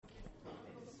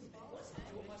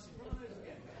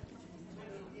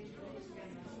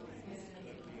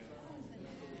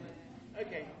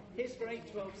for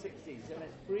 8, 12, 16. So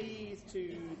let's breathe,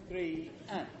 2, 3,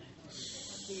 and 2,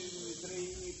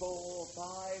 3, 4,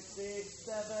 5, 6,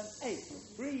 7, 8.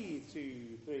 Breathe,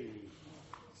 2, 3.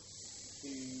 2,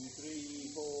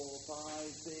 3, 4, 5,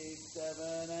 6,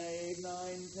 7, 8, 9,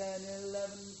 10,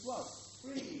 11, 12.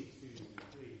 Breathe, 2,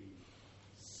 3.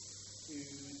 2,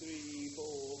 3,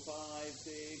 4, 5,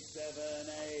 6, 7,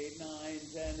 8, 9,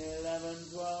 10, 11,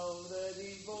 12,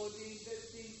 13, 14,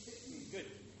 15, 16. Good.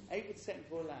 8 with 7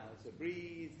 for loud. So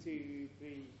breathe, 2,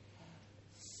 3.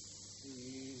 2,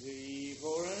 3,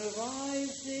 4, and 5,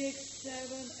 6,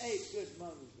 7, 8. Good.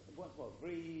 Once more.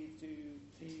 Breathe, 2,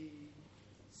 3.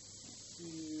 2,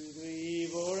 3,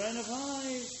 4, and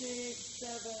 5, 6,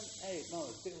 7, 8. No,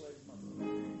 still those muscles.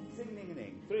 Sing, ding,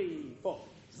 ding. 3, 4.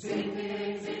 Sing,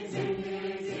 ding, sing, sing,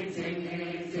 ding, sing, sing,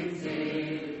 ding, sing,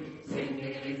 sing. Sing,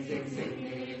 ding, sing, sing,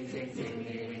 ding, sing, sing,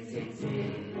 ding, sing,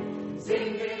 sing.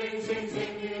 Sing, ding, sing,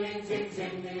 sing, ding, sing,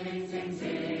 sing, ding, sing,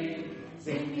 sing.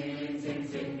 Sing, ding, sing,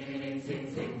 sing, ding, sing, sing, ding, sing, sing. Sing, ding, sing, sing, ding,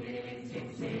 sing, sing, ding,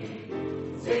 sing, sing. Sing,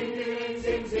 ding, sing,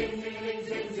 sing, ding,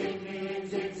 sing, sing,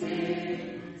 ding, sing, sing.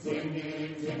 Sing, ding,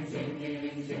 sing, sing, ding,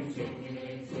 sing, sing,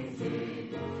 ding, sing, sing.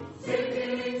 Sing,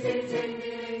 ding, sing,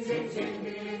 sing, ding, sing, sing,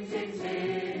 ding,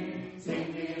 sing, sing.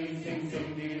 Sing, ding, sing, sing, ding, sing, sing, ding, sing, sing. Sing, ding, sing, sing,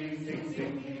 ding,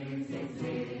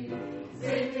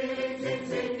 sing, sing, ding, sing, sing. Sing, ding, sing,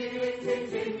 sing, ding, sing, sing, ding,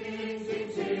 sing, sing.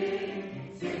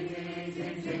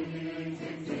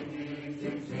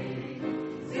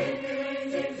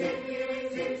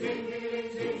 Sing,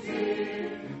 ding, sing, sing, ding, sing, sing, ding, sing, sing. Sing, ding,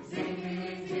 sing,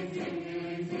 sing, ding,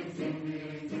 sing, sing,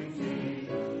 ding, sing, sing.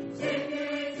 Sing, ding,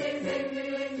 sing, sing, ding, sing, sing, ding, sing,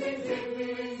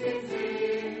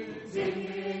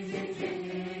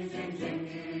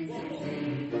 sing.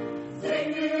 Sing,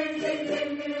 ding, sing,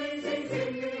 sing, ding, sing,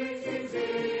 sing, ding, sing,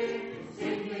 sing.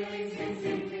 Sing, ding, sing,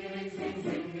 sing, ding, sing,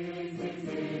 sing, ding, sing,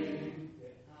 sing.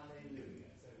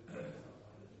 Hallelujah. So,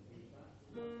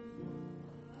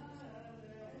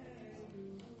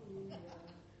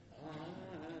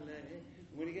 Hallelujah.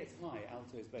 When it gets high,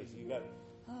 alto space, you go,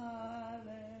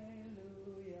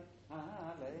 Hallelujah,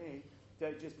 Hallelujah.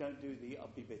 Don't do the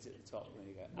uppy bit at the top when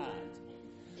you go, and.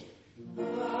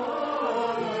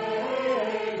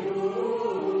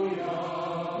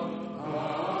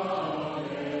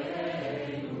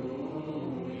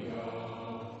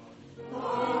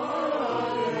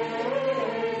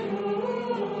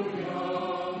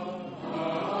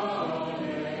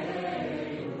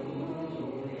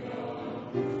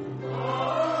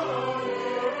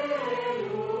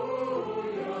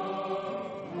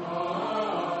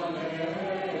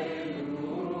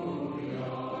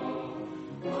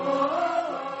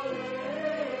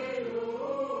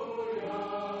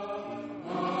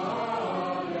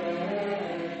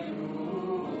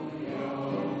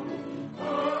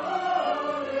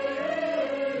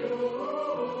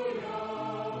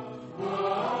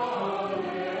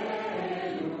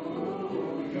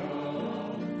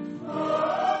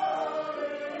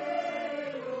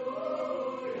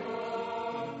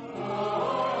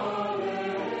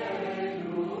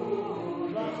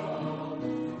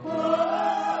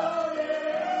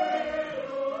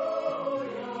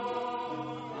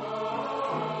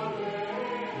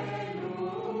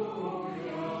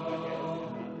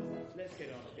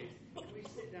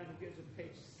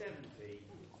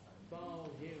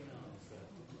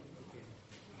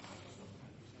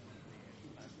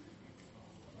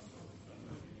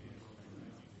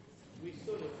 We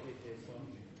sort of did this on.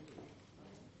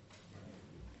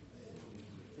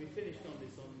 We finished on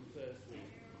this on the first week.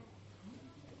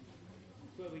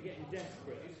 It's where we're getting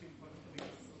desperate.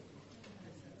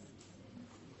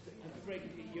 I'm afraid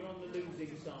you're on the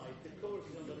losing side. The chorus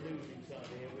is on the losing side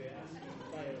here. We're asking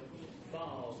Baal,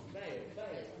 Baal.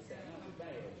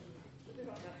 What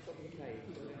about that top of the page?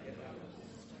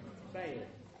 Baal.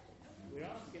 We're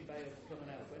asking Baal to come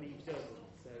and help, and he doesn't.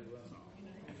 So,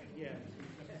 yeah.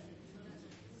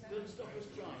 Don't stop us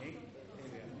trying. Here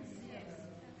we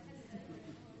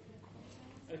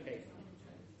are. Okay.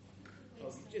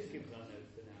 Well, just give us our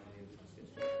notes for now.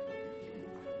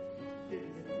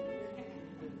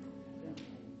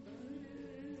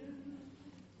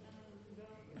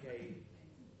 Okay.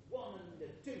 1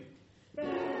 and 2.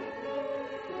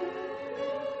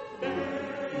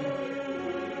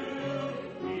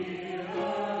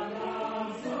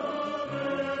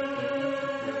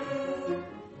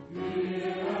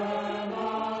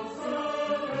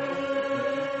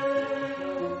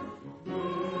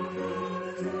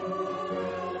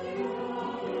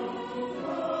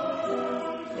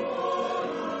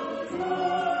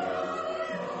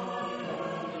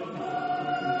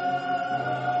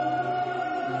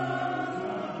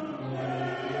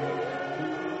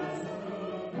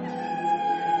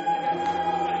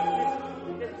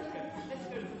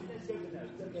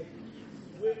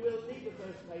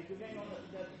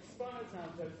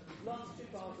 Last two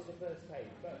bars of the first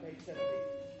page, about page 70.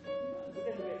 We're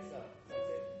going to get stuff. That's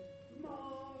it.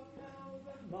 Mark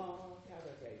out,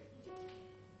 okay.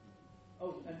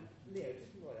 Oh, and Leo,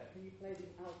 just before that, can you play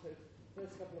the alto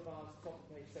first couple of bars, top of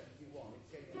page 71? It's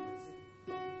going to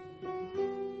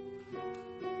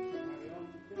carry on.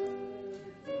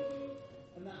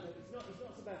 And that note, it's not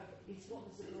so bad. It's what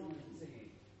the soprano is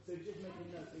singing. So just make a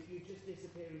note that you just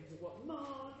disappear into what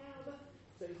Mark Albert.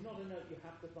 So it's not a note you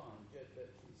have to find, just that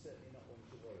it's certainly not one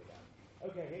to worry about.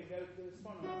 Okay, here we go. The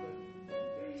soprano.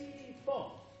 3,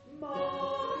 4.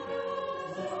 Mark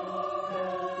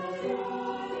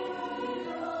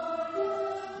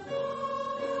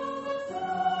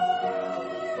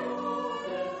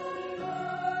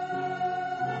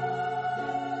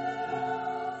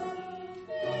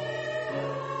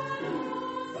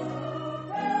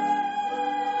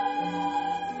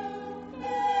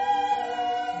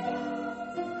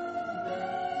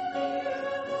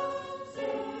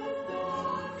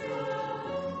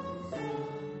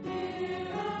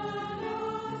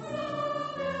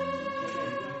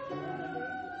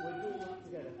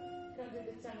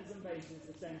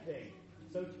the same thing.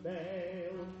 So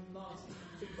fail, last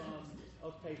two bars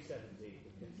of page 70.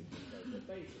 So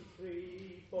basic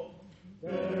 3, 4.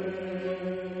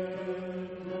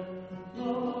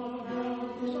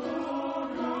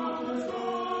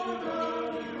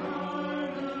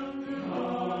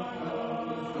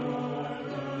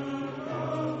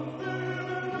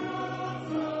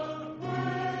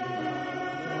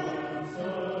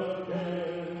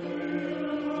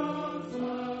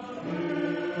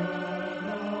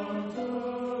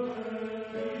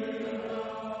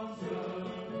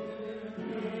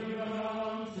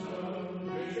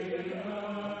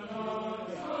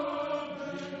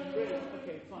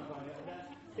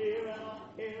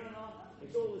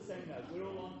 It's all the same note. We're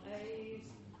all on A's.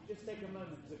 Just take a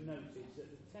moment to notice that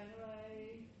the tenor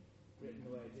A, written the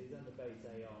way it is, and the bass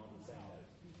A are on the same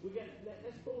note.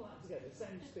 Let's pull that together.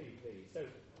 Same speed, please. So,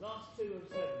 last two of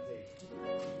 70.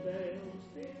 Fail,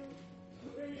 still,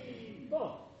 3,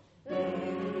 4.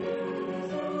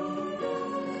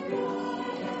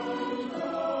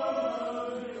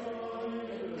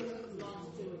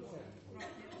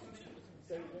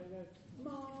 So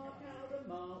mark out the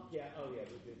mark. Yeah, oh yeah,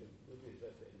 we'll do the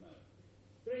first bit in a moment.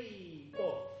 3,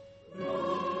 4.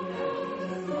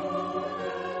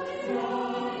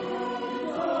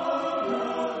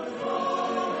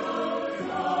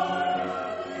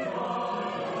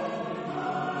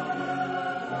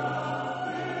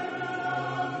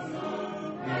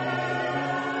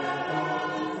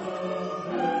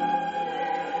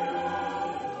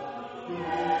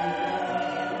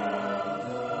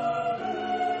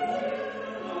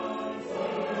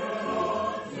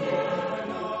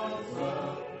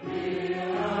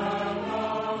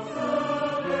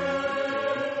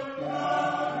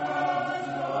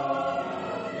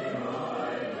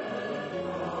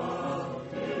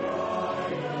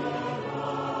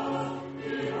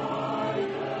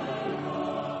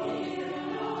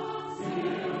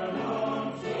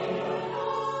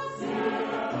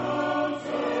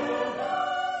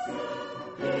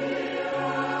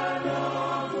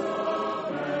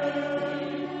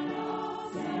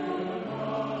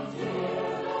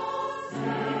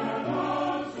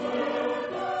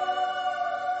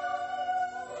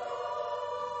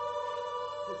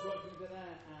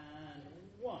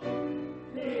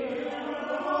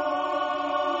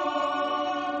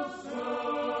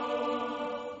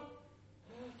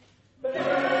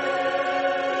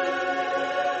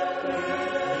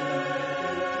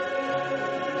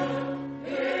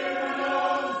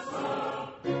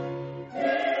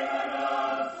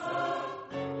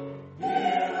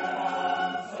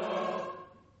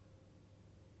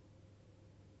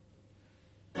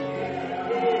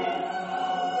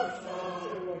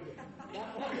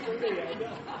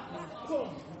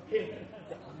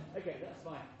 Okay, that's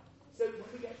fine. So when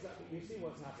we get to that, you see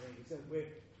what's happening. So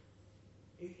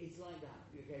it's like that.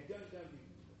 Okay, don't be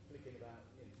flicking about,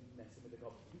 messing with the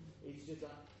cop. It's just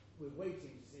that we're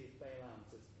waiting to see if Bale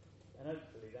answers, and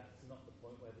hopefully that's not the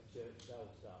point where the church bells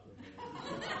start ringing.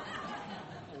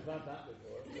 We've had that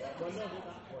before. Yeah. Well, not at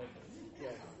that point.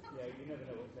 Yeah, you never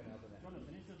know what's going to happen there.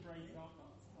 Jonathan, is the break up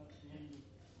at the end of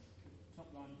top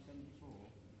line 74?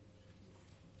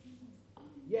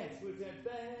 Yes, we're saying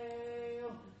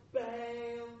Bale.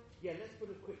 Yeah, let's put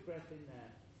a quick breath in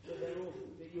there. So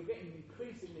you're getting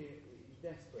increasingly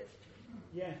desperate.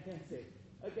 Yeah, that's it.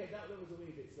 Okay, that was a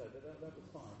wee bit slow, but that was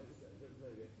fine. That was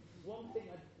very good. One thing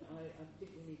I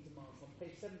think we need to mark on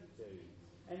page 72,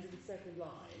 end of the second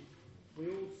line,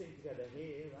 we all sing together,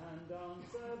 here and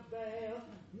answer Bale,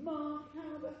 Mark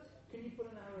Albert, Can you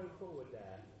put an arrow forward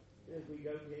there? There we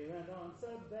go, here and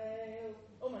answer, Bale.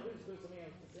 Oh my goodness, there's something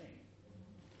else to sing.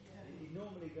 It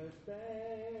normally goes,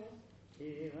 Bale,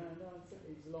 here and answer.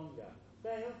 It's longer.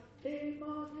 Bale, here,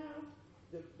 mark out.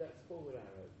 That's forward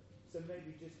arrow. So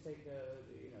maybe just take a,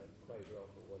 quaver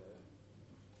off or whatever.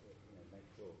 Make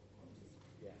sure.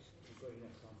 Yeah, you've got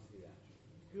enough time to do that.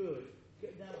 Good.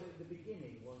 Now, the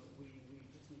beginning was, we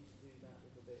just need to do that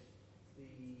little bit. We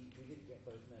didn't get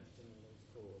both notes and all those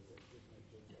chords. Let's just make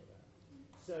sure we got that.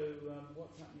 So,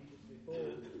 what's happening just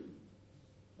before?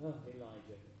 Oh,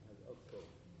 Elijah. Of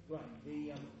course. Right,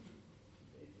 Leah, I'm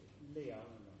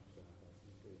not sure how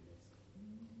that's doing this.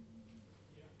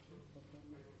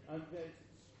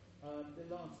 The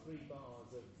last 3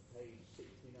 bars of page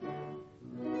 69.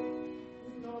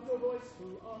 Not a voice to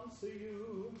answer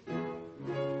you.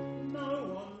 No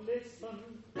one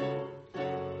listened.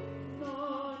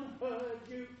 None heard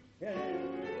you. Yeah.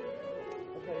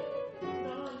 Okay.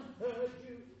 None heard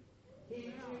you.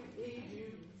 Heed you.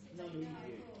 None heed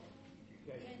you.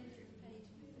 Okay.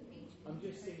 I'm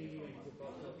just singing you into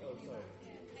bottle. Oh, sorry.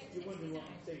 You're wondering what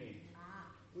I'm singing.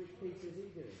 Which piece is he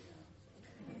doing now?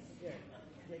 Yeah,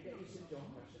 get your St. John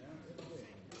Passion out.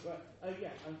 Right.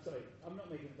 Yeah, I'm sorry. I'm not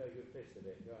making a very good fist of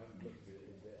it. I haven't looked at it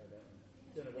a bit. I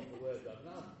don't know what the words are.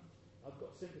 No, I've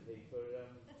got sympathy for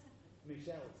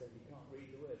Michelle saying you can't read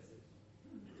the words. It's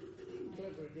a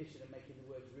clever addition of making the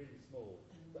words really small,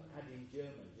 but adding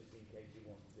German just in case you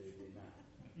want to do it in that.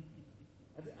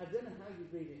 I don't know how you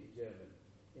read it in German,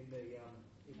 in the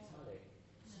italic,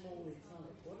 small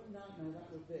italic. What a nightmare that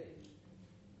would be.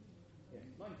 Yeah,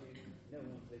 mind you, no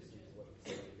one's listening to what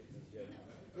you're saying if it's in German.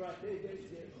 Right,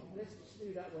 let's just do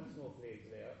that once more, please,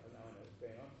 Leo. Now I know what's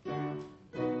going on.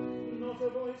 Not a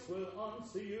voice will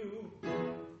answer you.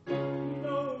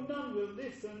 No, none will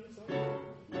listen.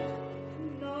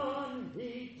 None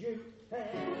heed you.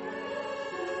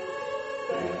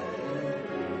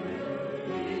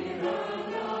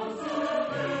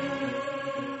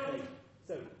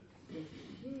 So,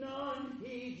 none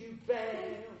heed you,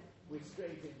 Bale. We're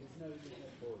straight in. There's no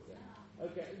pause there.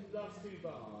 Okay, last 2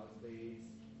 bars, please.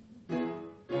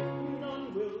 None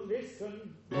will listen.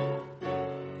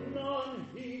 None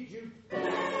heed you.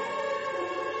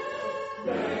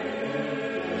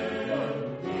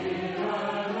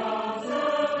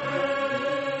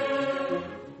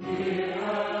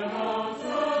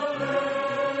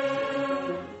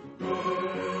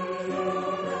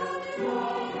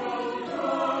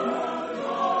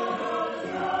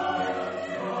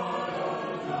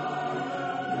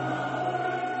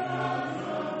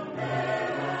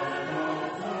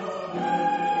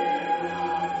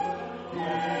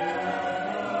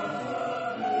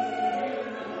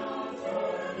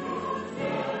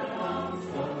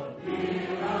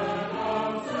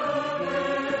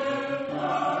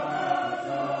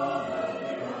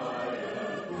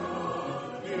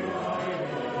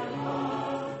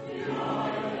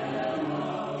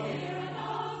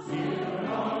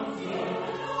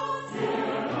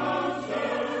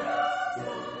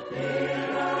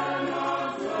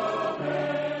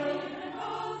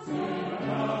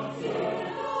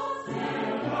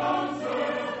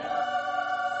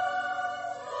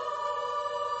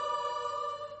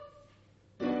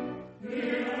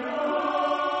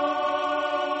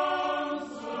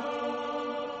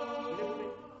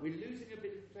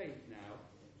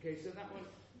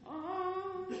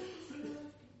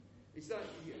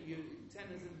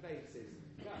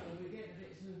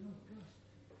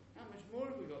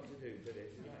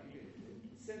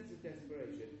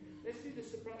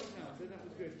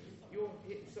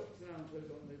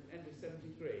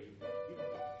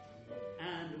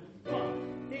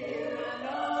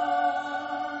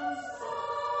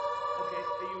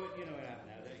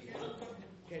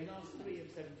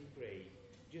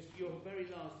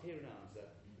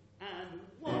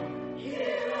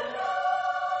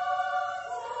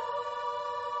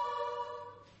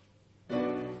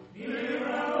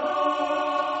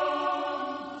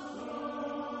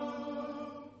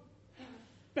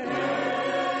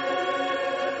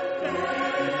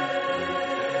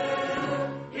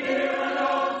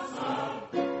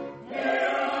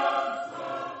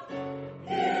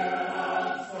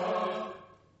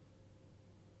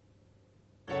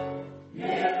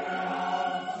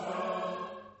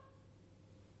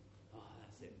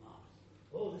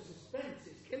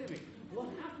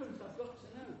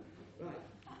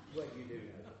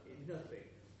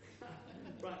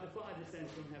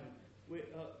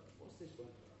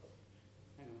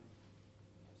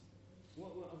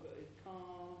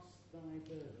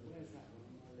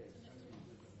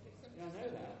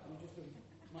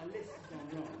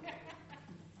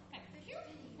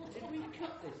 Did we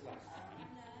cut this last time?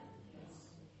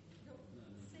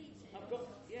 I've got,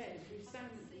 we sang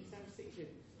seated.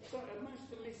 Sorry, I managed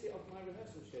to miss it off my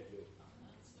rehearsal schedule.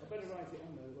 I better write it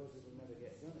on there, otherwise it will never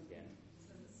get done again.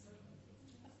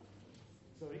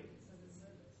 Sorry?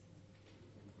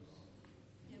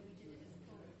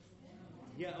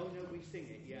 Yeah, oh no, we sing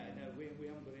it. Yeah, no, we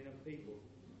haven't got enough people.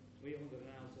 We haven't got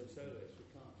an alto soloist. We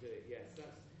can't do it. Yes,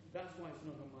 that's why it's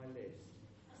not on my list.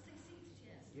 Stay seated,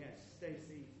 yes. Yes, stay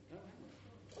seated. Oh,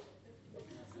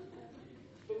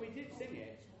 but we did sing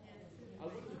it. I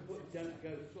wouldn't have put "Don't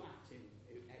Go Flat" in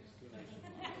exclamation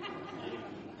mark.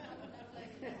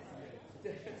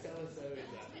 Tell us so is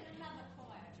that. Another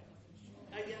choir.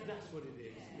 Yeah, that's what it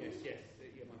is. Yes. Yeah,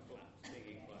 my flat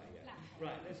singing choir. Yeah.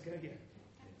 Right, let's go. Yeah.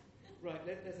 Right,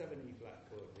 let's have an E flat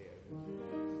chord here.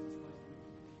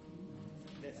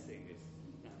 Let's sing this.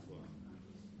 That's one.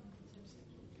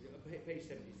 Page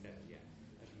 77. Yeah.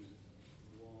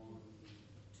 1,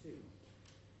 2.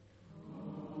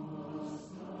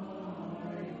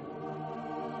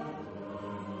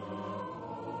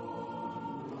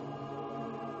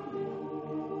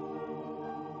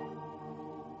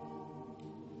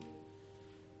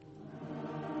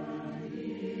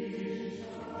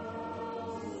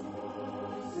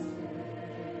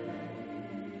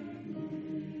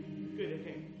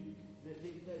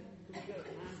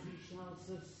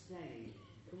 Sustain.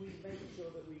 Can we make sure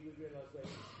that we would realise where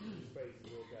these phrases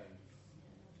are all going?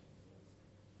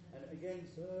 And again,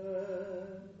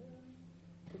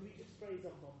 can we just phrase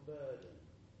up on burden,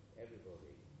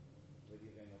 everybody? Whether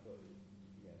you're going up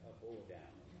or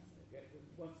down. Okay?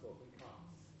 Once more, we can't.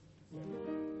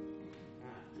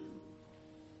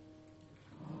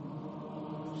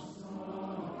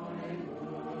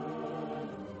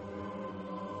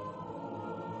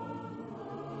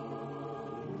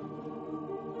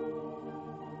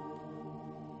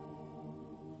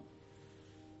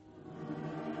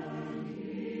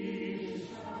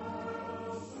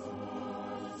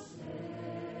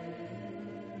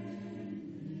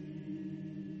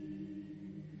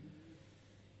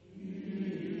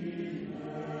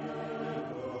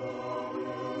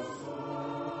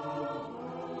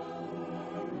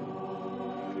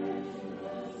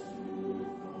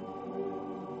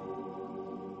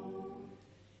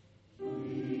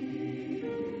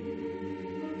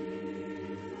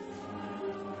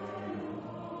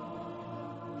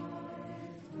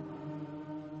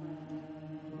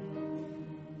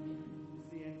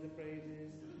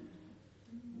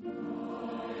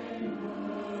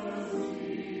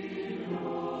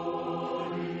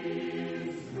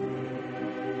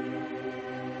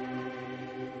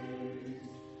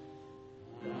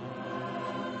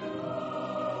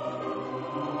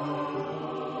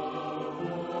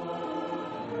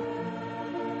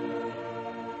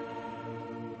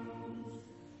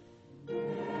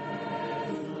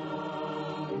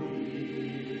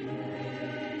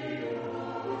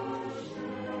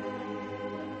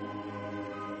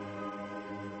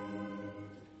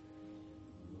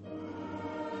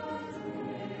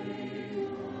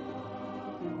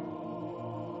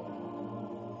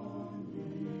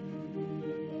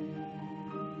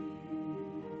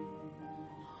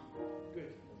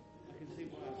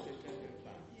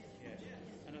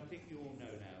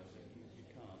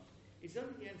 It's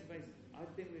only the end of bass.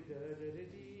 I've been with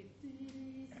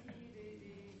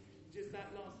just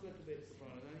that last little bit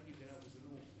soprano. I think you can help us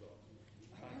an awful lot.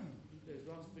 Those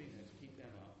last 3 notes, keep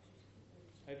them up.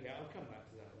 Okay, I'll come back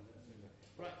to that one.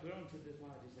 Right, we're on to the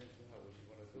choir descent from hell, which is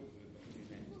what I thought we were going to do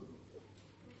next.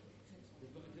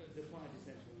 The choir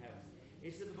descent from heaven.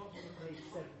 It's at the bottom of page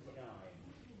 79. The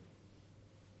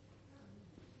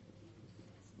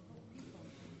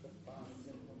choir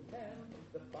descent from hell.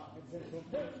 The choir descent from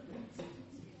hell.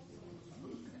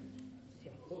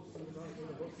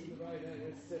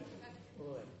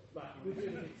 Right, we're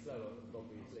doing it slower,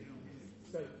 obviously.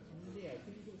 So, Leo,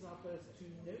 can you give us our first 2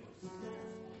 notes?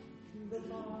 The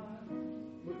bar.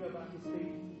 We'll go back to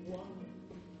speed. 1.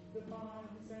 The bar,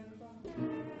 the centre.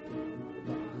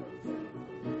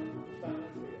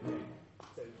 Balance with it, okay.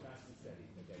 So, nice and steady,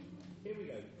 okay. Here we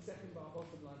go. Second bar,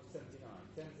 bottom line 79.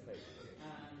 Tense and bass.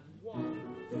 And 1,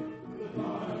 2. The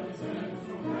bar, the centre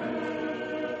from heaven.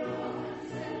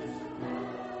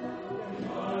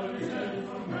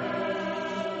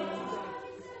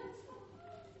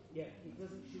 Yeah, it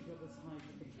doesn't shoot up as high as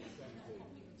you think it's going to.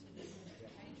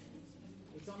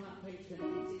 Yeah. It's on that page, it's an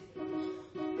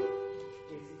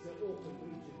awkward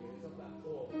region here. It's on that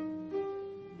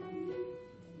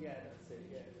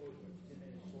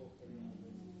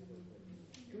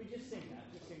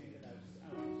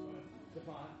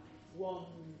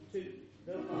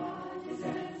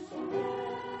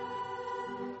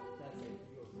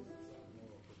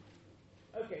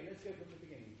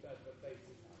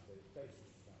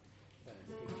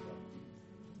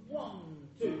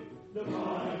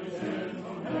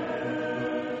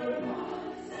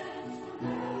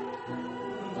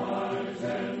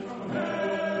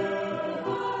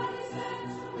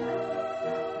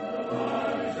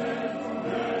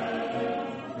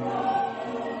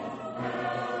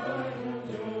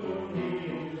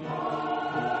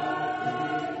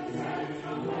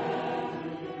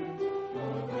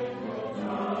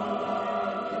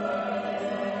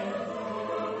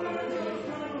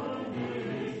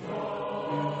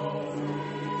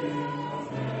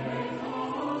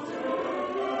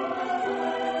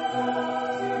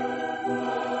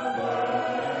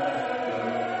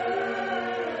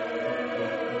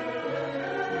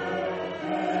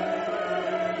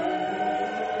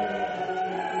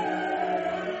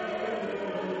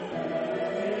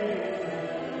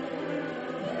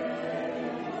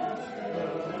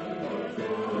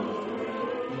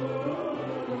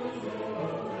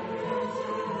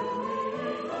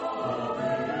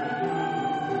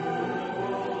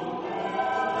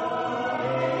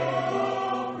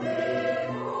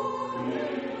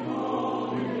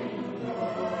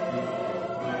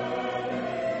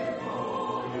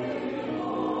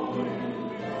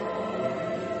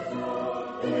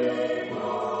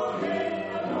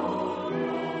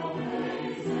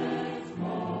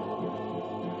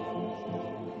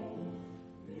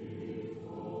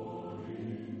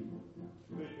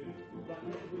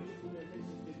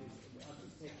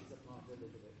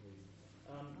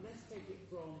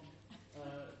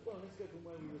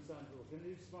soprano. We're going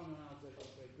to do soprano and alto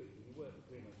just very quickly. You work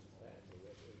pretty much as better.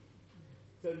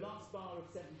 So last bar of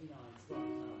 79, soprano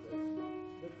and alto.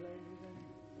 The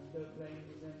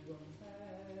flames and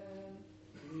compare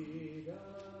with the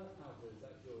altos.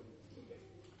 That's your okay.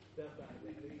 Step back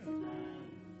quickly and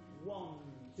 1,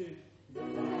 2. The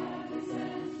fire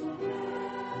descends from heaven. 1,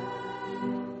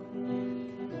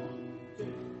 2. The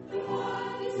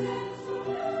fire descends from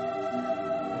heaven.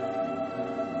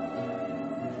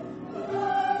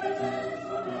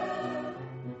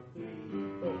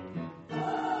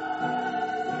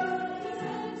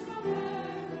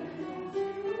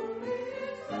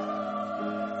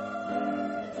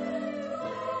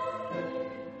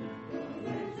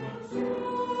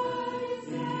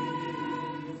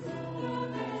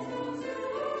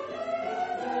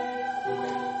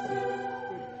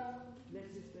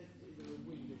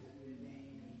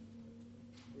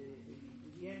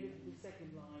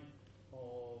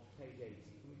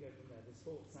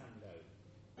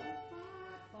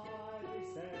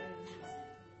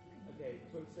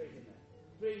 Straight in there.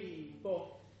 3,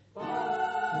 4, 5.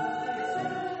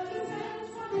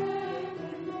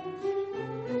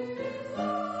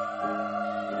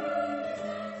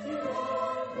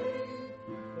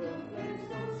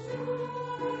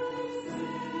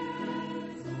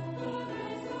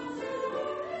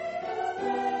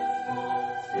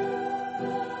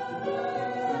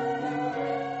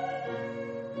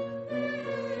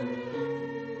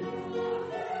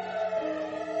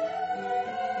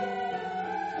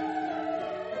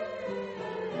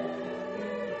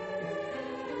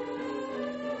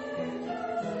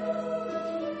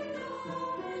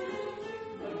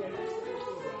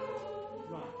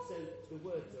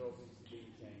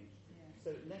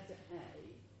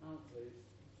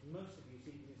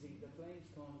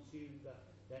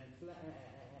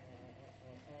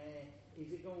 Is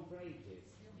it going for ages?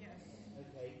 Yes.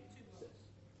 Okay. So,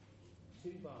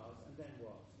 2 bars, and then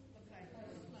what?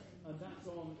 And that's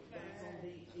on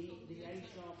the E, the A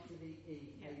sharp to the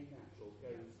E, A natural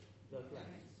goes the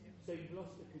flames. So you've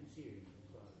lost the consume as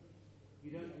well.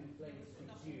 You don't do flames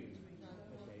consume.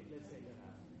 Okay, let's say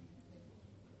that.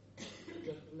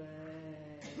 The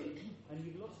flame, and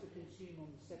you've lost the consume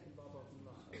on the second bar bottom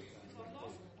line.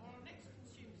 Our next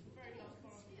consume is the very last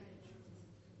bar of the page.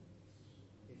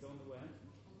 It's on the where?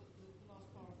 The last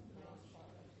bar of the last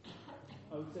bar.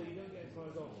 Oh, so you don't get as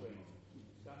far as offering.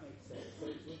 That makes sense.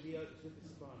 So it's with the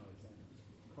sopranos then.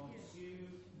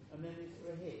 Consume, and then it's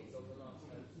for a hit on the last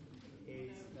note.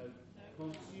 Is no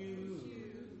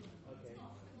consume. Okay.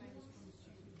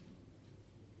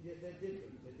 Yeah, they're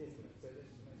different. So this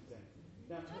makes sense.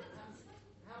 Now,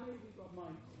 how many have you got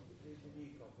mine? The new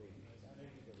copy. I know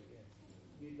you've got it. Yes.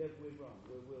 We're wrong.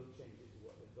 We'll change it to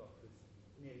what they've got because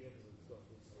nearly everyone's got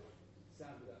this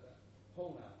sound like that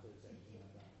whole alto section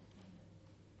like that.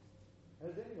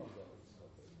 Has anyone got this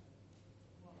copy?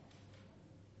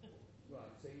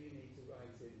 Right, so you need to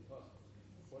write in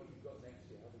what you've got next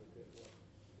year. Have a look at what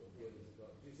the others have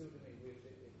got. Do you see what I mean? We're a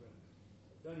bit different.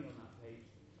 It's only on that page.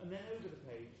 And then over the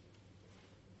page,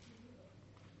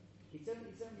 it's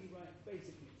only right,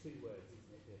 basically 2 words, isn't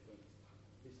it, different?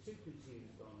 There's 2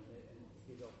 consumes gone and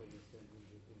his offering is turned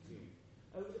into a consume.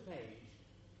 Over the page,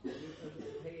 over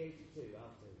the page 82,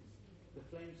 altos, the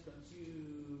flames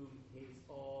consume his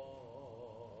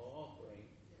offering.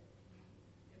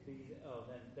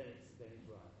 Then it's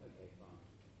right. Okay, fine.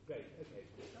 Great, okay.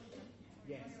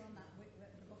 Yes. While you're on that,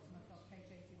 at the bottom of page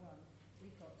 81,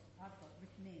 I've got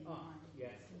written in Ah, mine,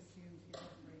 yes. consumed his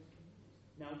offering.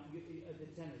 Now, the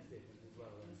tenor's different as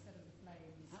well. Then. Instead of the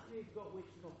flames. How many have got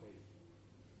which copy?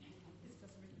 It's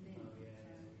just written in. Oh,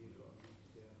 yeah, you've got a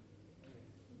mixture.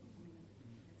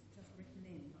 It's just written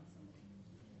in by somebody.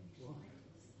 What?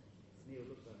 Neil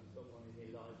looks like he's got one in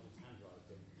Elijah's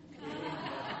handwriting.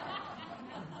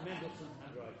 Mendelssohn's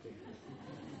handwriting.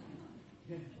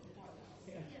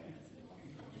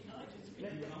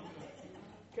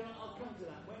 I'll come to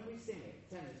that. When we sing it,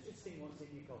 tenors, just sing what's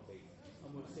in your copy,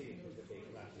 and we'll see if there's a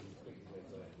big clash as quickly as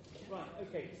we're doing. Right,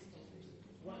 okay.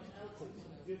 Right, altos.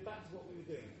 Just back to what we were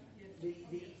doing. The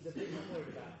bit I'm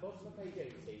worried about, bottom of page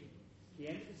 80, the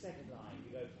end of the second line,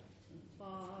 you go,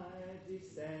 fire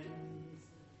descends,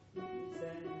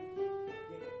 descends.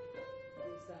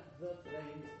 Is that the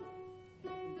flames? You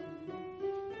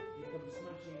come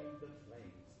smashing in the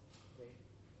flames. Okay.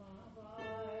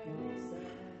 Fire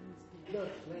descends,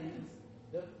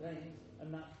 the flames, and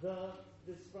that's the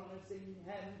surprising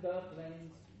and the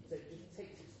flames. So it just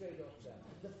takes it straight off there.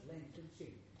 The flames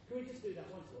consume. Can we just do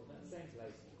that once more, that same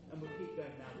place? And we'll keep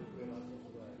going now, we've realised what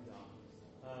the words are.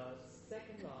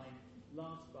 Second line,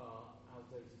 last bar,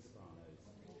 altos and sopranos.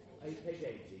 Page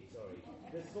 80, sorry.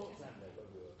 The sports handler, but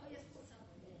we were. Oh, yes, what's up?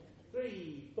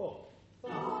 3, 4,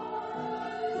 5.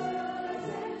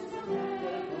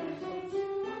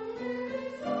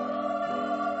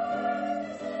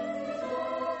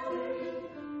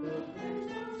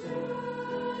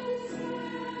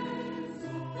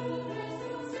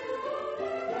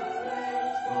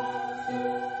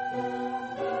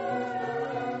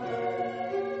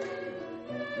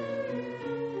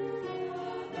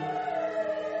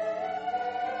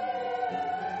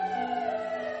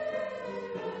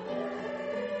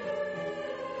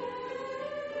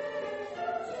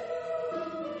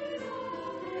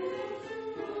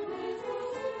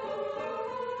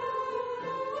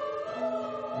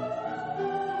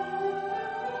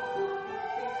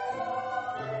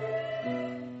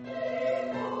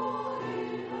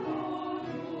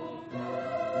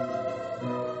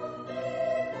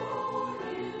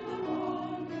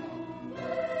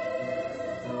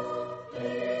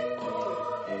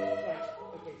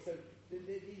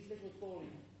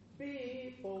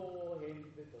 Before him,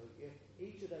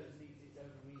 each of those needs its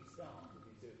own restart, if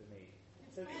you see what I mean.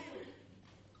 So,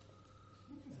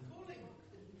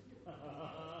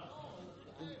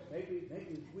 maybe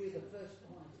we're the first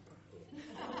one to crack it.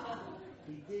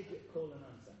 He did call an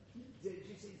answer. Did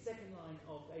you see the second line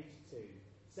of 82,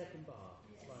 second bar?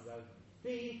 Yes.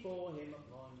 Before him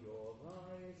upon your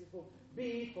eyes, before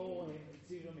him,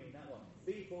 see what I mean, that one.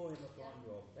 Before him upon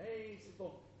your face,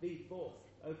 before.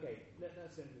 Okay,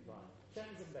 that's going to be fine.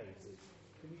 Stands and bases.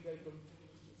 Can we go from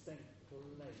same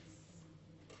place?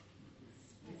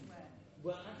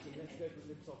 Well, actually, let's go from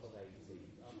the top of 80.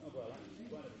 Well, actually,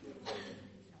 why don't we do it?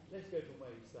 Let's go from where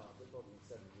we start, the bottom of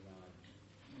 79.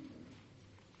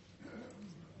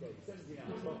 Okay, 79,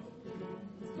 bottom.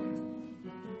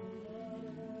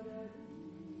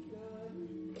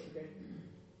 Okay,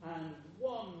 and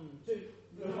 1, 2.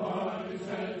 The Lord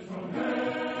descends from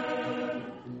heaven.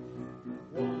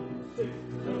 1, 2.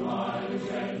 The Lord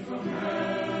descends from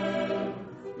heaven.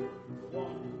 1.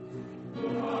 The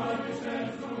Lord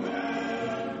descends from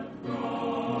heaven.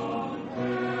 From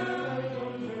heaven to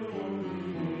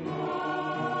me.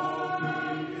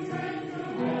 God descends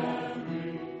from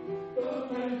heaven. The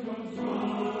faithful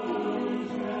Son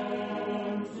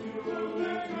shines to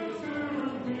let us hear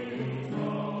His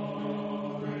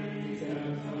glory.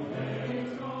 Descends from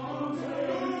heaven. From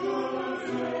heaven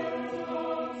to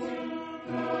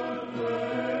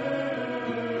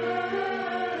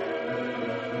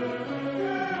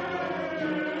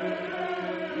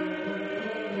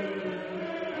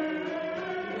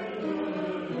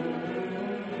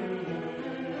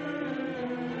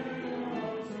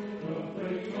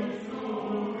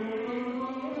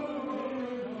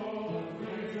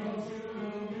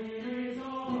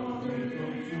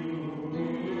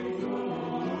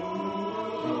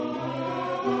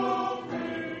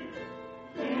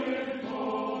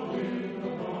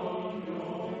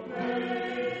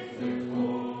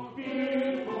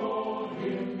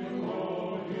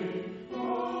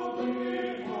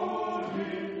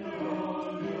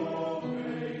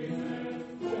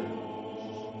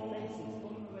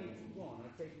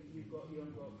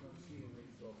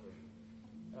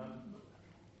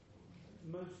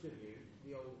most of you,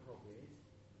 the old copies,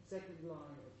 second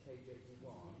line of page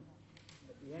 81,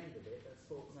 at the end of it, that's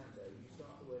Sports Mando, you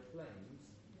start the word flames,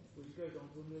 which goes on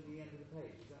to near the end of the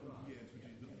page, is that right? Yes, which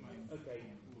is the flame.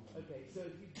 Okay, so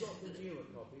if you've got the newer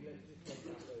copy, let's just take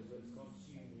that over as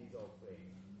consume his offering.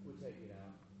 We'll take it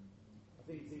out. I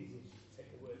think it's easier to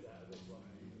take the words out of this one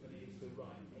than it is to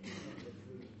write numbers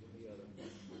rooms in the other.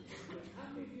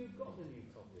 How many of you have got the new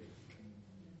copy?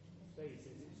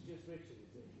 Spaces, it's just Richard,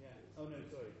 is it? Yeah. Oh no,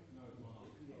 sorry. No, Mark.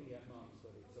 Yeah, Mark's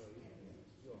got it, sorry. Yeah.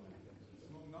 Sure, man. It's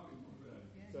a long note, isn't it?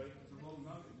 Yeah. Sorry? It's a long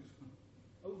note.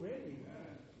 Oh really?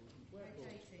 Yeah. Where for?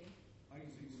 Page 80.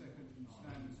 82nd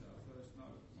stanza, first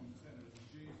note. On the tenor, it's a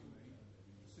G for me,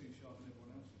 C sharp and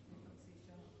everyone else. We've got C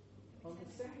sharp. On the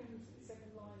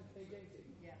second line of page 80?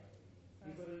 Yeah.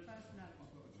 You've got a- First note.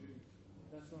 I've got a G.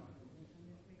 That's right. And then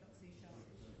we got C sharp.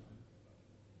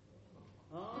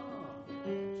 Ah.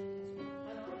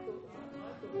 And I thought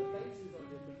the bases are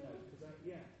different notes, because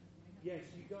yes,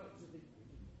 you got to the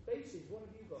bases, what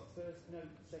have you got? First note,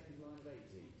 second line of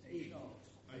 80? E.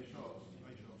 A sharp from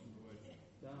the way.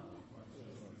 Ah.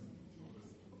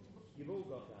 You've all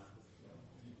got that.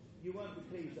 You won't be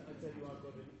pleased that I tell you I've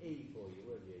got an E for you,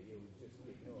 will you? You'll just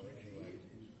ignore it anyway.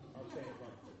 I'll change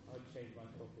my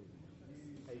copy.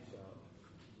 A sharp.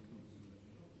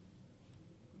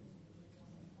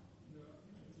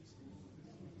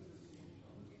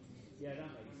 Yeah,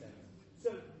 that makes sense. So,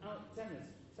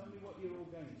 tenors, tell me what you're all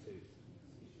going to.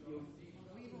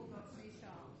 We've all got C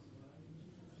sharp.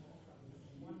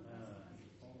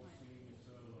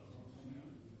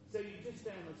 So you just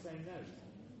stay on the same note.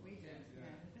 We do.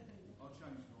 Yeah. I'll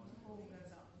change mine. All goes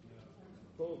up.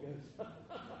 Paul goes.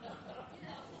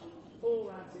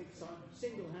 Paul adds excitement,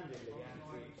 single-handedly adds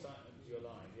the excitement to your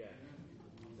line, yeah.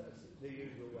 That's the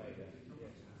usual way then.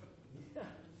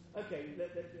 Yeah. Okay,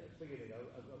 let's begin it.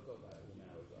 I've got that all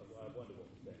now. I wonder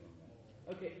what was going on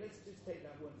there. Okay, let's just take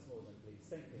that once more then, please.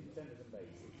 Same thing, centres and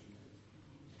bases.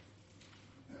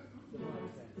 The 5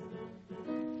 cents.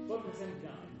 Bottom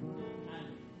 79.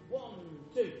 And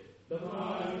 1, 2. The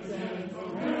 5 cents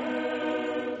from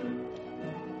hell.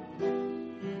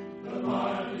 The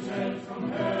 5 cents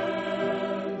from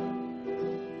hell.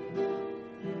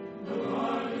 The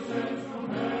 5 cents from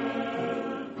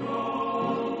hell.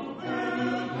 From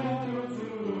hell to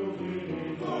the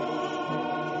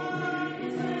glory.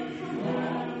 Cents from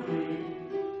heaven.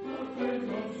 The face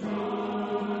of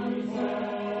shine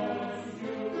says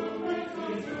you make the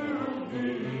world be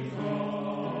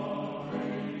joy.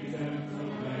 Cents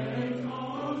of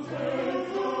hell,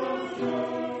 cents of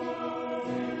joy.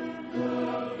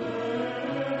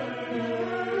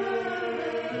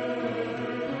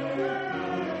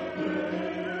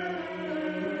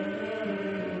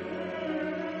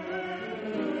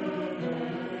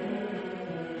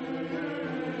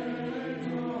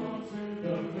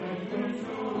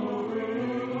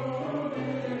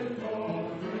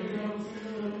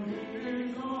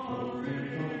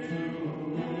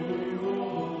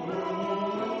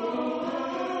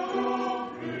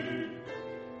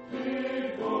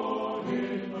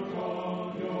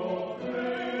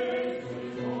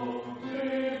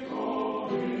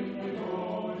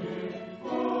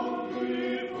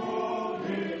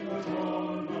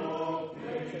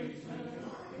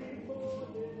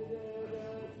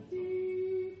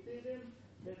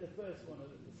 The first one,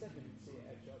 the second C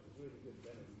extract was really good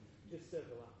tennis. Just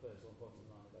circle that first one, bottom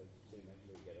line of those two, make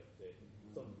sure you get up to it.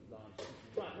 Some lines.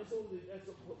 Right, let's all put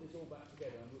this all back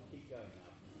together and we'll keep going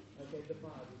now. Okay, the 5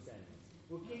 cents.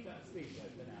 We'll keep that speed though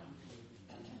for now.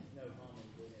 No harm in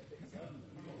doing it a bit slow.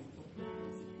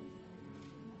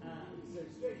 And so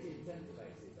straight in centre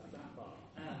bases at that bar.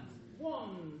 And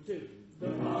 1, 2. The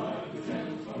 5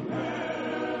 cents from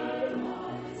hell. The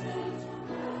 5 cents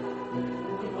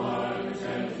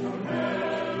from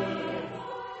hell.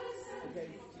 Okay.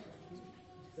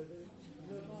 So the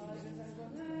 5 cents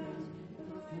from hell.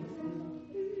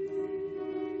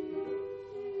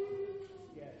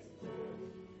 Yes.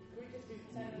 Can we just do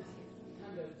tenors,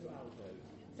 handos to altos?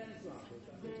 Tenors to altos.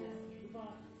 That's it. The 5.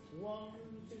 1,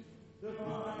 2. The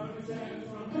 5 cents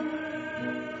from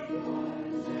hell. The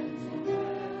 5 cents from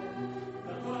hell.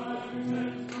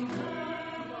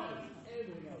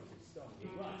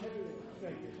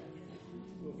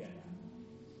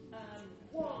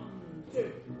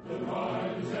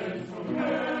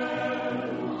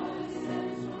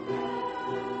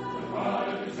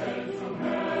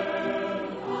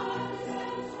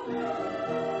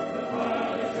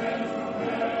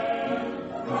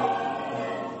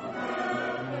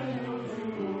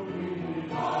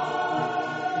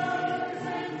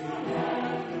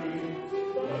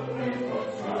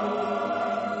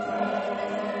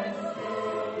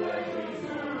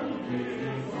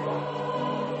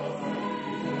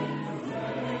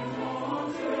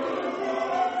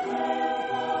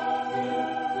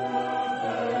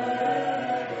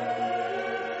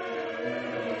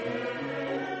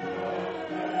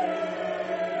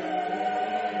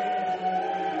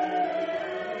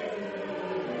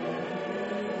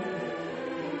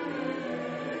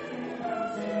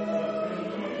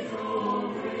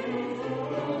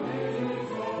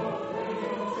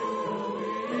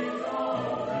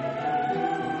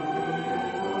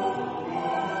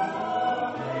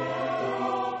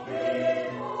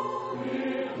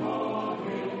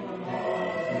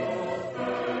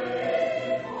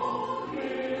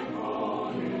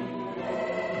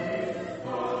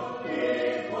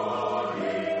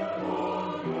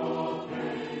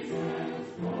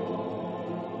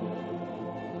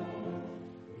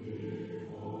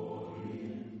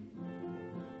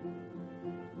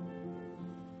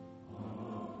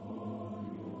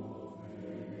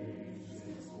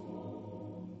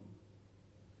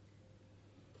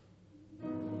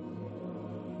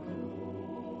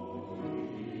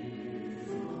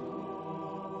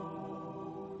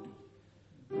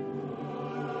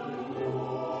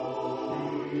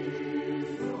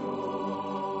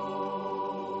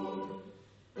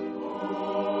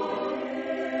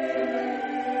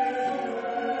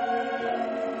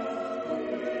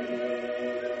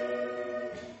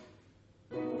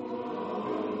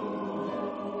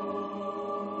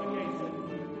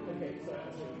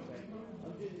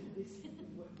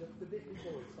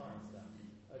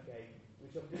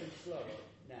 which I'm doing slower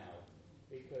now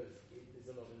because there's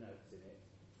a lot of notes in it.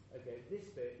 Okay, this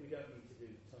bit we don't need to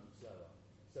do tons slower.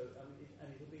 So, and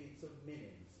it'll be in some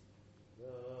minims.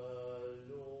 The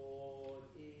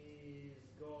Lord is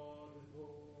God with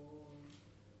horns.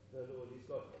 The Lord is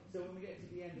God. So when we get to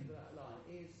the end of that line,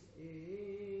 Israel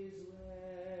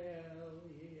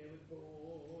here with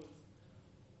horns.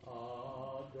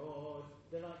 Our God.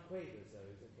 They're like quavers,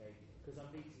 those, okay? Because I'm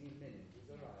beating in minims.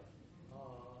 Is that right?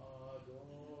 Our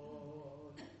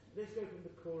God. Let's go from the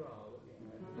chorale at the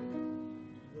end.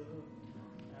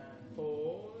 And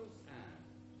pause and.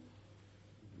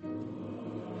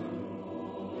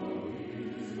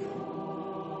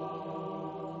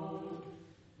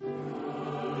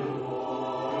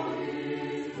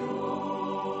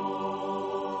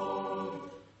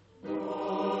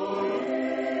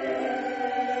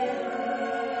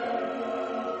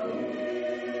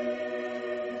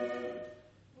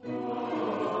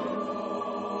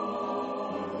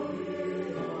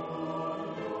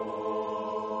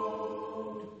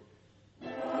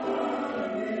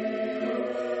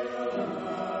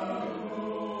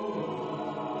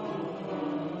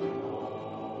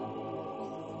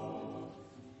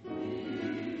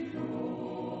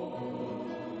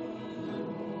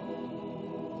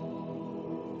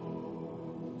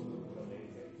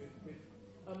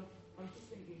 I'm just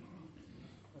thinking,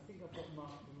 I think I've got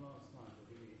marked from last time, I'll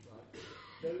give you it right.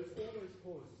 All those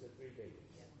pauses are 3 beats.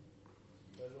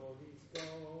 The Lord is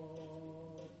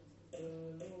God,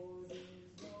 the Lord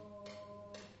is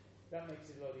God. That makes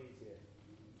it a lot easier.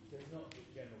 So it's not just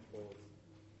general pause.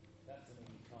 That's something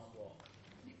you can't watch.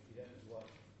 You don't have to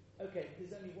watch. Okay,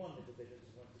 there's only one little bit I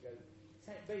just want to go.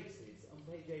 Bases on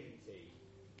page 80.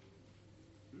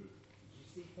 You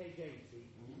see page 80,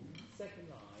 second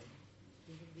line,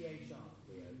 thinking the A sharp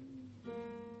Leo.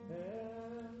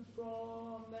 And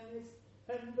from this,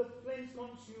 and the flames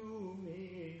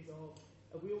consuming of.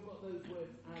 Have we all got those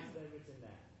words as they're written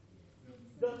there?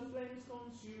 The flames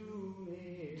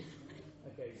consuming.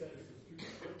 Okay, so it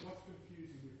was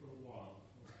confusing me for a while.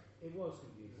 It was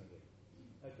confusing me.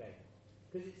 Okay,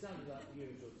 because it sounded like the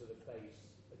usual sort of bass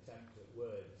attempt at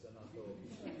words, and I thought.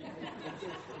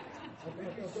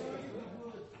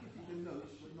 The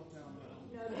notes, but not our notes.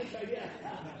 No, okay, yeah.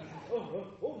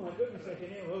 Oh my goodness, I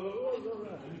can hear.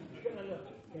 Gonna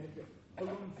look. A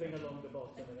rumbling along the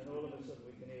bottom, and then all of a sudden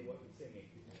we can hear what you're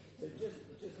singing. So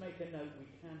just make a note.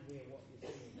 We can hear what you're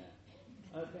singing there.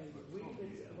 Okay, read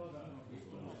this at the bottom.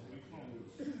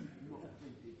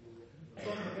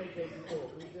 From page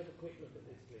 84, please have a quick look at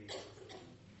this, please.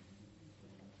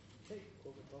 Take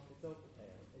all the prophets of the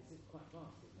tale. This is quite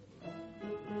fast, isn't it? I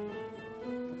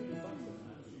think it's faster than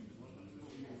that.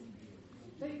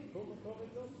 Take all the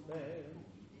prophets of the tale,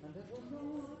 and there was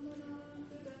no one.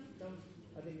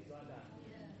 I think it's like that.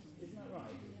 Isn't that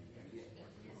right?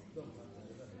 Sometimes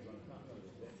I don't know, I can't remember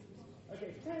this bit.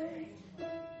 Okay, take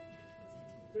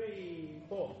 3,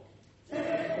 4.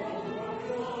 Take all the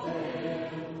prophets of the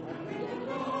tale, and we will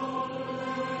God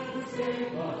and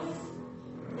save us.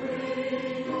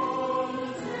 Bring on the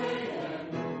Savior.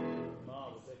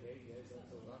 Marvellous, okay, yes, that's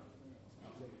all right.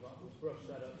 We'll brush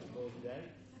that up before today.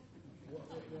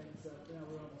 Now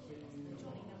we're on to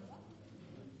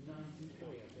 93,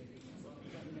 I think.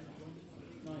 Is that the next one?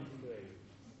 93.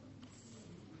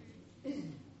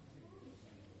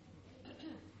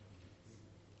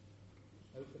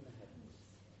 Open the heavens.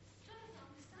 Jonathan,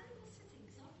 I'm standing or sitting?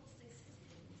 Because I've lost this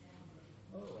sitting down.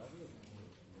 Oh, have you?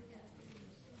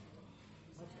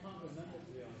 I can't remember,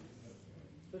 to be honest.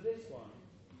 For this one,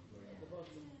 at the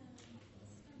bottom,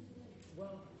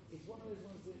 well, it's one of those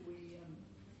ones that we.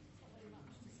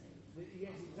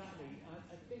 Yes, exactly.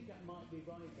 I think that might be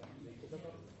right, actually, because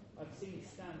I've seen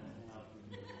Stan now.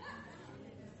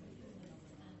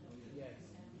 Yes,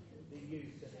 the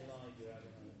youth and Elijah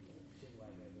having a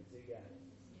chinwag over. So, yeah.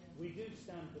 We do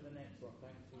stand for the next one,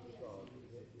 thanks be to God.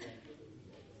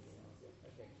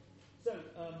 Okay. So,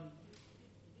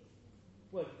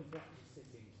 well, you can practice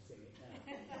sitting to sing it now,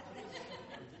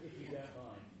 if you don't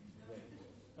mind.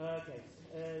 Okay,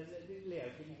 Leo,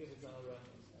 can you give us our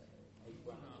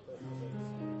 8-1 first verse?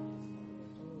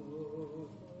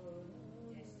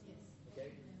 Okay.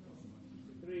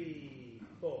 3,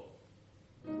 4.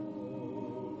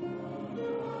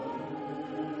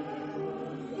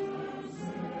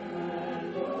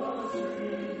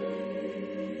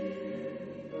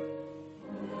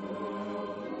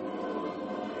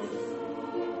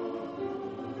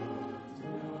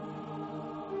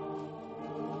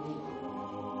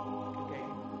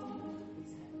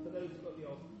 For those who've got the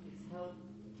off, it's help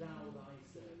thou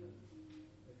thyself.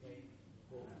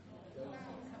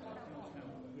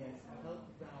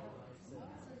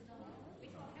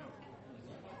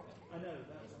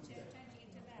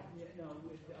 no,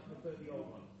 I prefer the old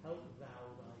one. Help thou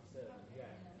thy servant.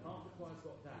 Yeah. Half the choir's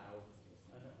got thou,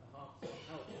 and half got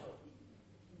help.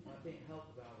 I think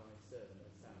help thou thy servant.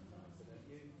 That sounds nicer, don't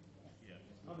you? Yeah.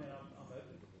 I mean, I'm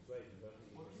open to persuasion, but I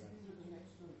think What's the meaning of the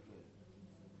next note then?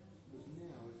 Because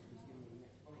now is given the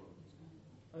next borrow.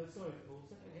 oh, sorry, Paul.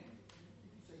 Say that again.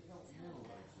 Did you say help now,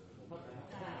 thy servant?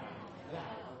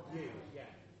 Thou, you,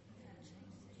 yeah.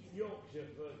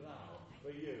 Yorkshire for thou,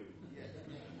 for you. Yes.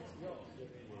 Yorkshire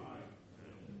for you.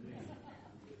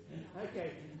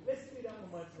 Okay, let's do that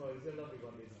one once more. It's a lovely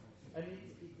one, this. And it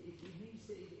needs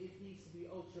to be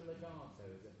ultra legato.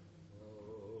 Is it?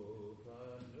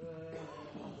 Open the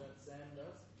heavens and send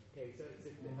us. Okay, so it's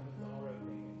if they have a R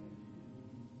opening.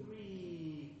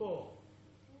 3, 4.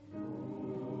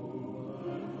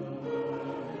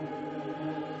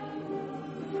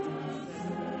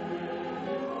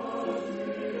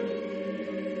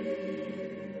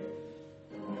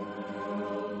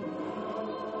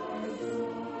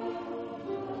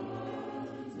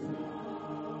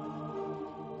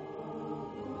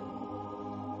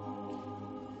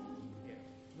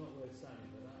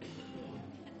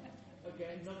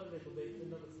 Another little bit,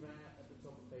 another snare at the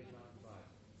top of page 95.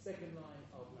 Second line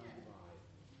of 95.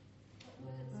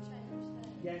 Words change there.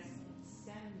 Yes,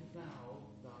 send thou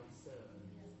thy servant.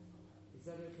 Is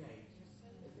that okay?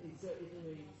 It'll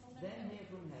be, then hear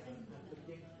from heaven and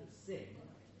forgive the sin.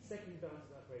 Second verse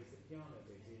of that phrase, the piano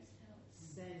bit is,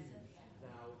 send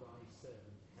thou thy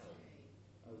servant help,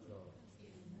 O God.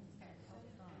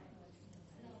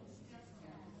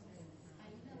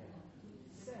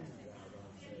 Send thou thy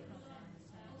servant.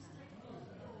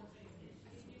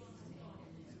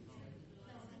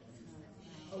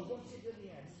 Oh, what's it at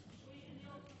the end?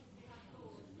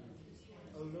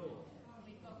 Oh, Lord.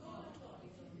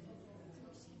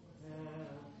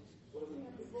 What have we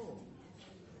had before?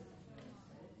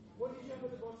 What did you have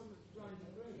at the bottom of line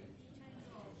 3?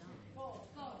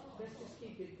 Let's just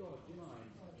keep it God, do you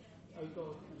mind? Oh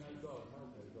God, and oh God,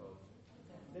 help, oh God.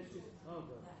 Let's just,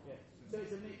 oh God, yeah. So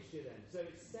it's a mixture then. So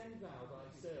it's send thou thy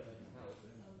servant help,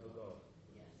 oh God.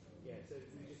 Yeah, so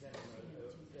we just end on,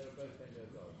 they're both end,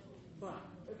 oh God. Fine.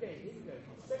 Okay, here we go.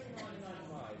 Second line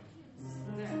 95.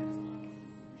 Step.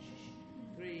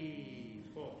 3,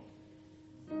 4.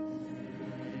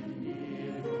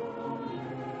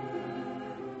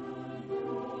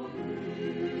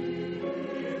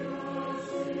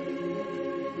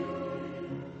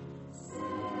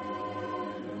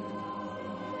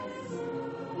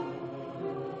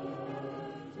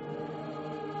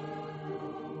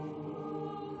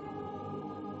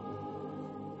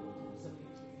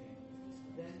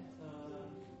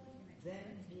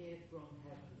 Then hear from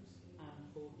heavens and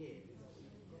forgive. Is that what you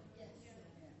mean? Yes.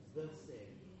 The sin.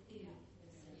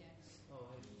 Oh,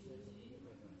 I just said something.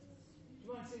 Do you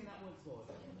mind singing that once more?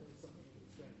 There was something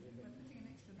strange in We're it. putting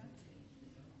an extra note in.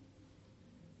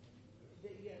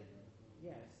 Yeah.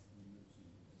 Yes.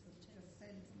 Just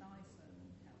send thy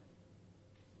servant help.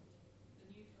 The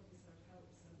new copy said help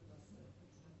send us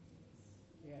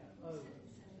Yeah. Oh.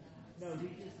 No,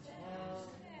 we just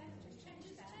help.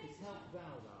 It's help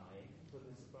thou thy for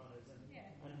the sopranos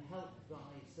and help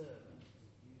thy servant.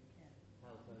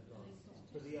 Help, oh God.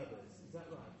 For the others. Is that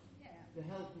right? Yeah. The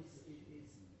help is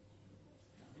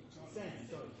send,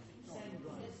 sorry. Send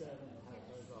thy servant help,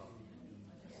 oh God.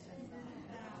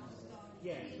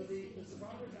 Yeah, for the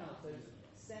sopranos and altos,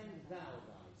 send thou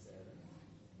thy servant.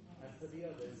 And for the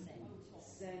others,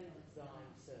 send thy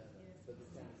servant for the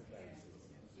tenors and basses.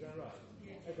 Is that right?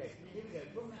 Okay, here we go.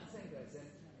 From that same verse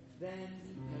then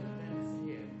it's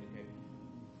here. Okay.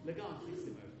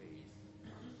 Legatissimo, please.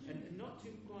 And not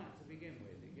too quiet to begin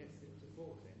with. It gets into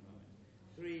fourth in moment.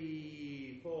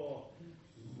 3, 4.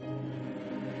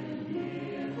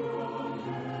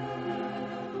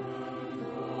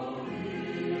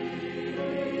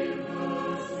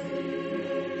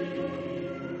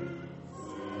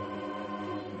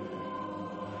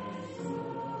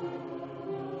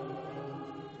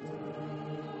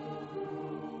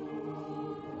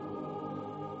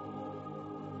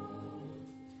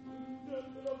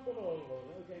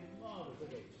 Okay, marvellous.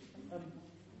 Okay.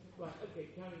 Right, okay,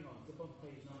 carrying on. So on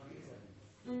page 97.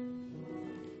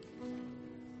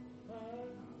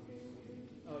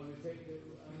 We take the.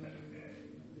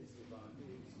 This is fine.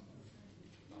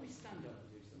 We stand up and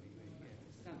do something, maybe. Yeah,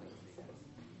 stand up.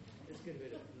 Let's get a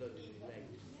bit of blood in his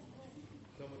legs.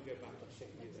 Don't want to go back and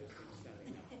shake those things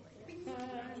standing up.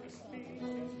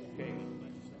 Okay.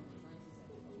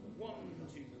 1,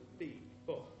 2, 3,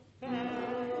 4.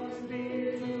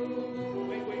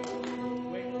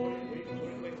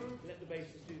 Wait. Let the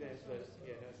basses do theirs first.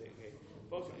 Yeah, that's it. Okay.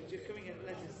 Bottom, just coming in.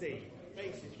 Letter C.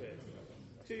 Basses first.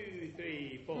 2, 2,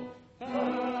 3, 4.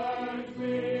 Thanks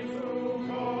be to God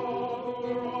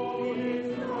for all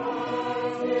His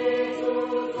mercies, to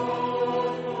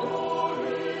God for all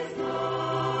His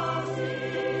mercies,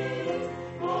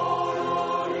 for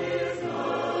all His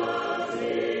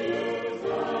mercies.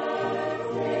 Thanks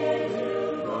be to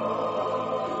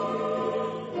God.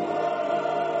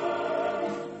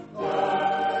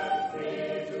 Thanks be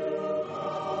to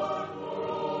God for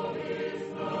all His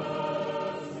mercies.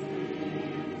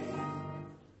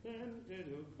 Thanks be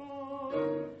to God,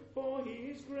 for He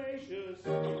is gracious,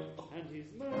 and His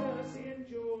mercy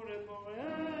endureth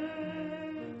forevermore.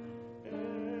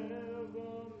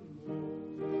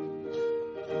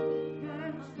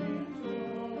 Thanks be to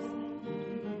God.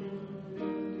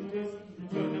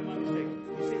 Sorry, no, my mistake.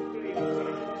 You said 3.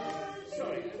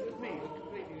 Sorry, that was me.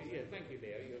 Completely. Yeah, thank you,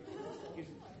 Leo. You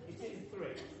said 3.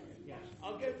 Yeah,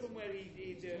 I'll go from where he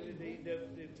did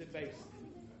the bass.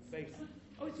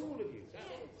 Oh, it's all of you.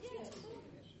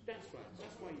 That's right.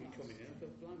 That's why you're coming in. I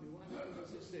thought, blimey, why am I doing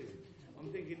this so soon? I'm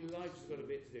thinking Elijah's got a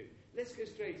bit to do. Let's go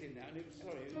straight in now. And it was my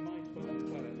fault as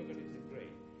well. I forgot it's a 3.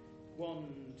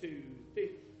 1, 2, 3.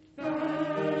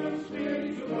 Thanks be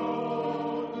to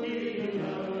God, we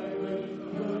inherit the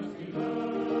mercy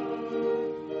love.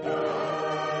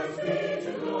 Thanks be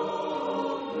to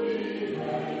God, we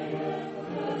inherit the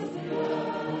mercy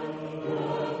love. The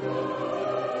mercy love.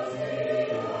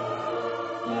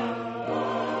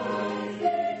 Thanks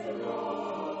be to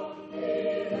God, we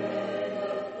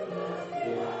inherit the mercy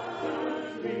love.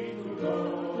 Thanks be to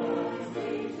God, thanks be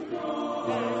to God,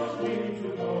 thanks be to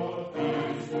God,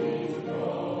 thanks be to God.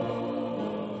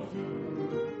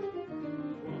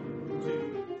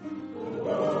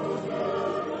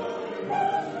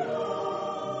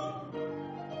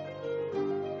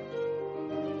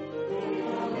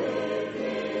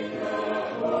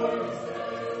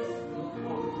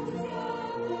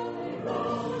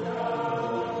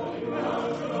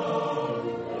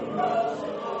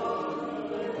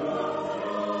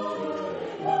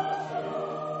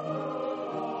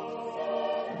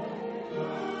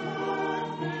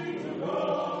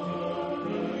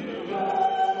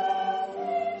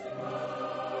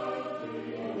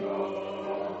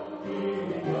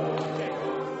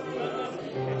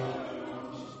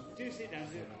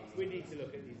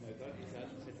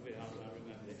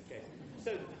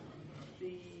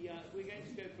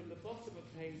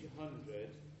 100.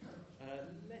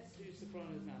 Let's do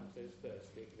sopranos and altos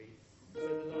first, quickly. So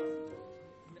the last...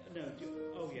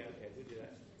 oh yeah, okay, we'll do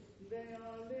that. They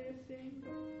are lifting...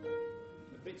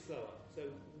 A bit slower. So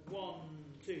 1,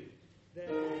 2. They are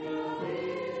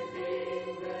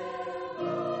lifting their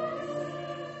voices.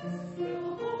 The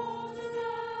waters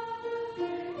out,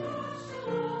 they rush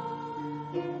along.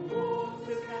 The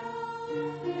waters out,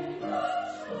 they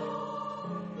rush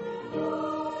along. The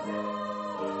waters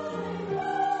out, they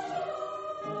rush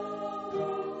along. The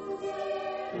waters out,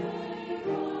 they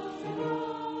rush along.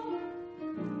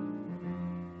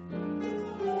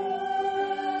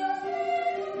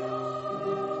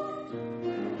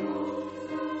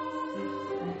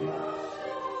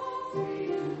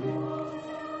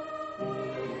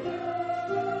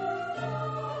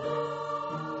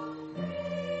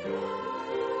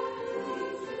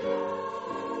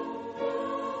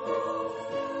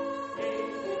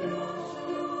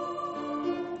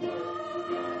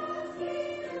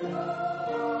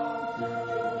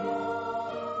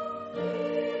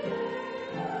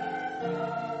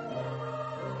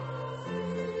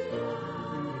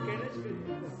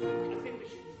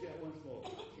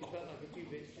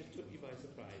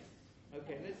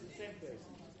 Okay, let's do the same place.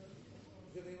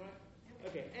 Is everything right?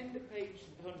 Okay, end of page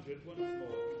 100 once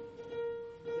more.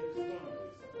 So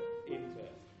sopranos in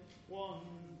turn. 1,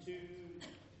 2,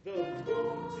 the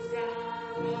waters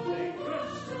gather, they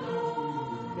rush along.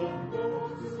 The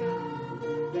waters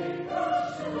gather, they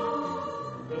rush along.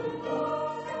 The waters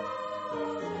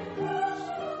gather, they rush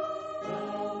along.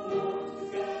 The waters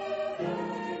gather,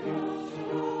 they rush along.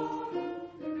 The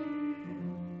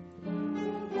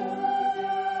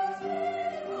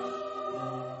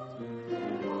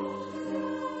waters gather,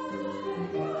 they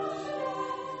rush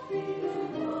along.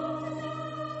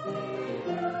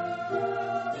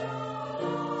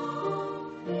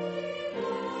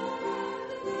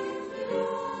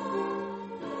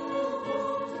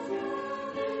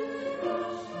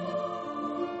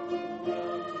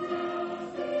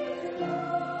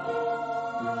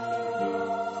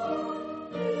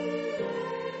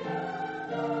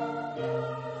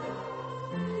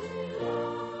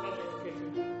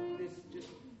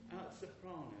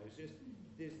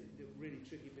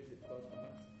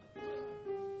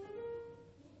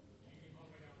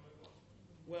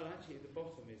 actually at the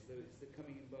bottom is the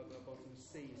coming in by the bottom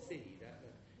C. That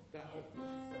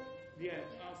yeah,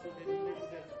 after the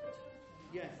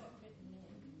yes. I've got written in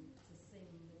to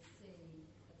sing the C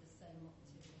at the same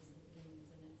octave as the beginning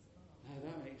of the next bar. Oh,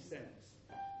 that makes sense.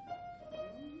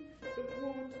 The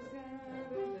water's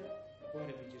gathered. Why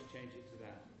don't we just change it to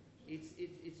that?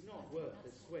 It's not worth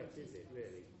the sweat, is it,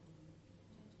 really?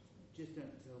 Just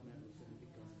don't tell Mendelssohn to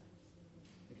become.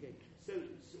 Okay, so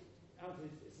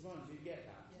Alfred, Savannah, do you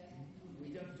get that? Yeah.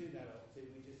 We don't do that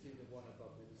octave, we just do the one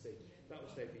above with the C. That will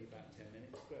save me about 10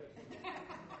 minutes, great.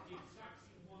 It's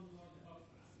actually one line above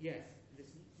that. Yes,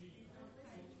 listen. Do you have an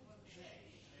A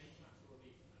flat or an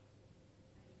E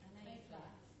flat? An A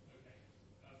flat. Okay.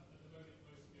 At the moment, most of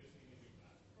you are singing a B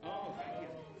flat. Oh, thank you.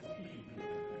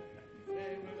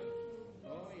 There we go.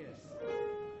 Oh, yes.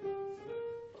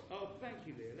 Oh, thank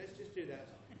you, Leah. Let's just do that.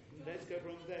 Let's go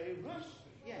from they rush.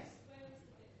 Yes.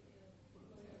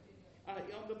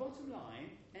 On the bottom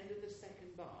line, end of the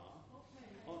second bar,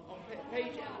 on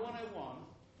page 101, 101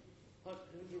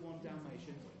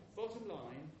 Dalmatians, bottom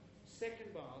line,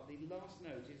 second bar, the last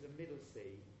note is a middle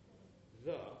C,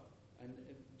 and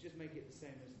just make it the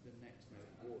same as the next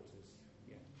note, waters.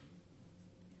 Yeah.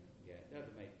 Yeah,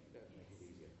 that'll make it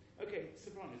easier. Okay,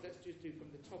 sopranos, let's just do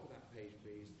from the top of that page,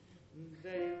 please.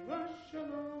 They rush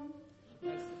along.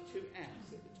 That's the two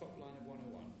F's at the top line of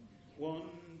 101. 1,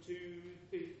 2,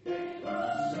 3, they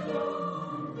rush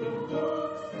along the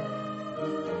water.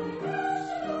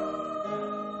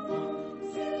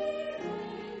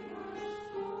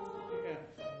 Yeah,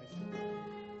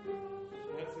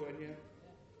 that's the one, yeah.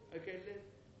 Okay,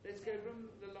 let's go from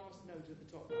the last note at the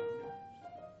top line.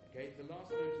 Okay, the last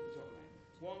note at the top line.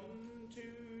 1, 2,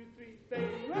 3, they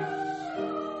rush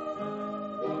along.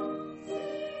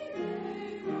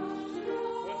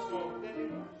 Once more, they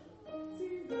rush.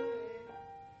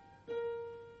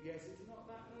 Yes, it's not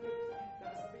that note. That's the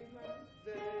big note.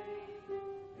 They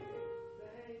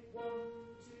 1,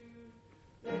 2,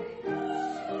 they rush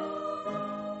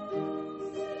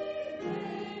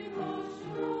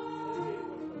along.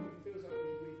 It feels like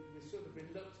we're sort of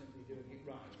reluctantly doing it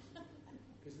right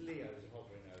because Leo's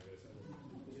hovering over us.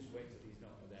 We'll just wait till he's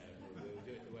not there and we'll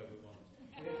do it the way we want.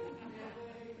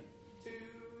 2,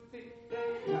 3, they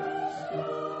rush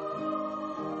along.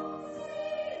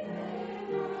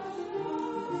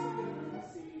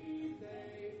 See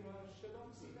they rush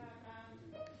along. See that and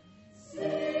see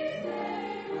they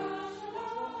rush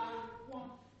along. And 1.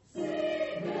 See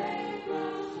they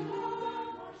rush along.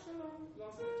 Rush along.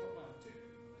 Last note, top line. 2,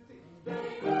 3. They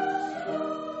rush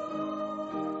along.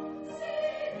 See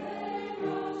they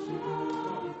rush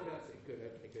along. That's it. Good.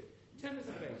 Okay. Good. Tenors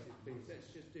and basses, please. Let's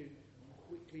just do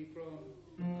quickly from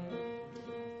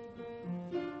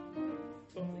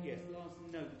top. Yes, last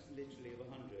note, literally of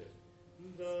 100.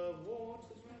 The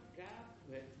waters run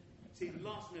gathered. See, the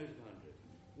last note of 100.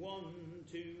 1,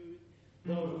 2.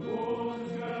 The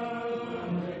waters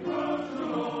gathered, they rush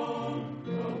along.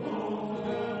 The waters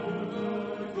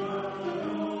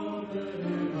gathered, they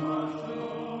rush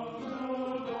along.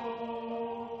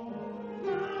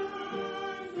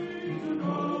 Thanks be to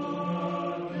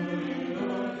God, they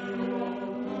rush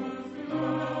along.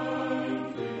 Thanks be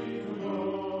to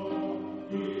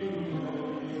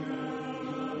God,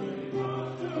 they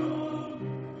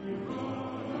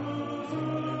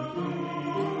rush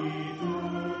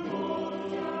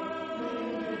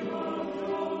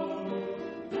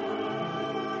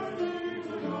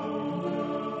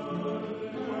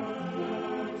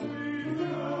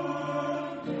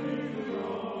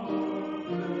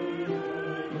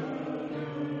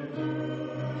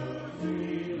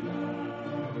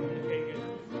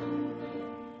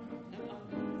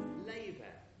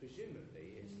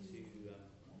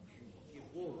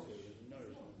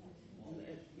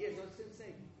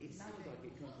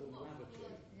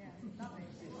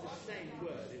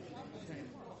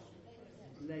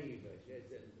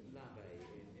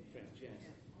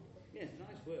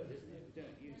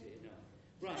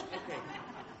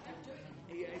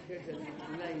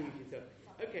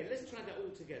Okay, let's try that all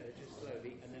together, just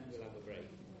slowly, and then we'll have a break.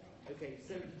 Okay,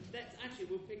 so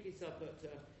we'll pick it up at,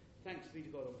 thanks be to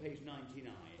God, on page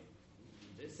 99.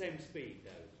 The same speed,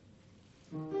 though.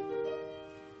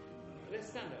 Let's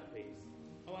stand up, please.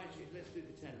 Oh, actually, let's do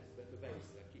the tenors, but the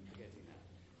basses, I keep forgetting that.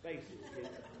 Basses, no.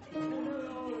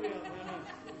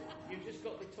 You've just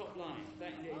got the top line.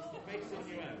 That is the bass on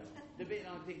your own. The bit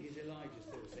I think is Elijah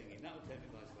still singing. That will take me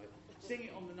by surprise. Sing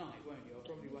it on the night, won't you? I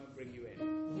probably won't bring you in.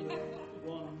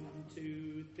 1,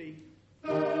 2, 3.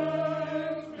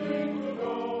 Thanks be to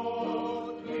God.